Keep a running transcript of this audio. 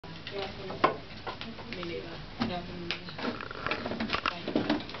No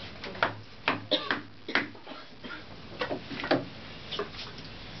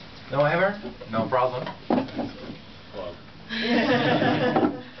hammer? No problem.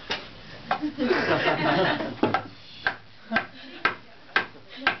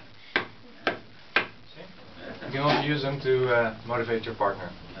 You can also use them to motivate your partner.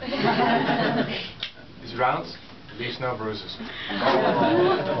 It's round, leaves no bruises.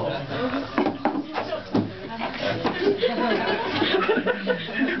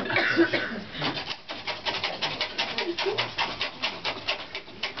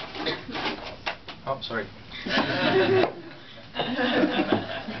 Oh, sorry.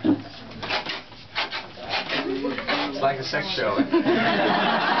 It's like a sex show.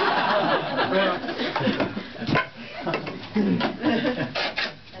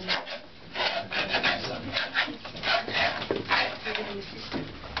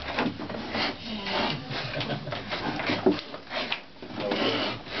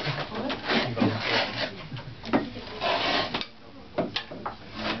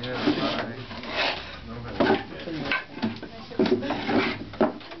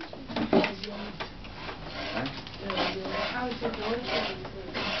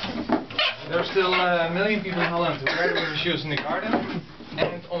 There are still a million people in Holland who wear their shoes in the garden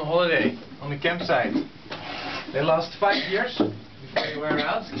and on holiday, on the campsite. They last 5 years before they wear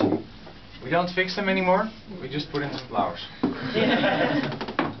out. We don't fix them anymore, we just put in some flowers.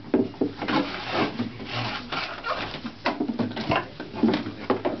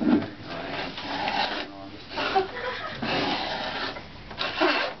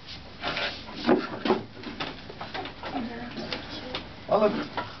 Oh look,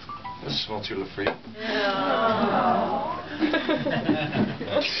 this is small tulip for you.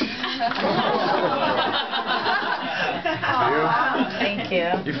 Thank you.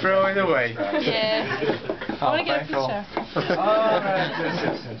 You throw it away. Yeah. I want to get a picture. Oh, right.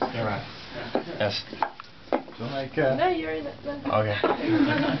 Yes. You're right. Yes. So like. No, you're in it. Okay.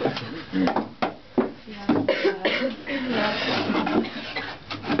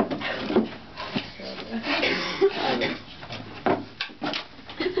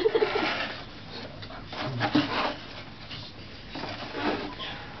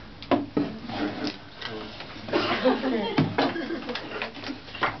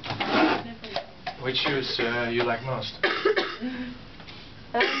 Which shoes you like most? The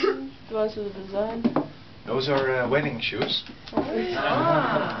ones with the design. Those are wedding shoes.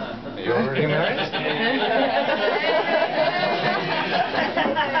 Ah. Are you already married?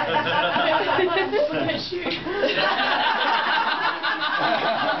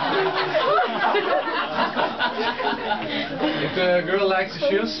 If a girl likes the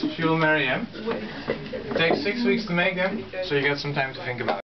shoes, she will marry him. It takes 6 weeks to make them, so you got some time to think about it.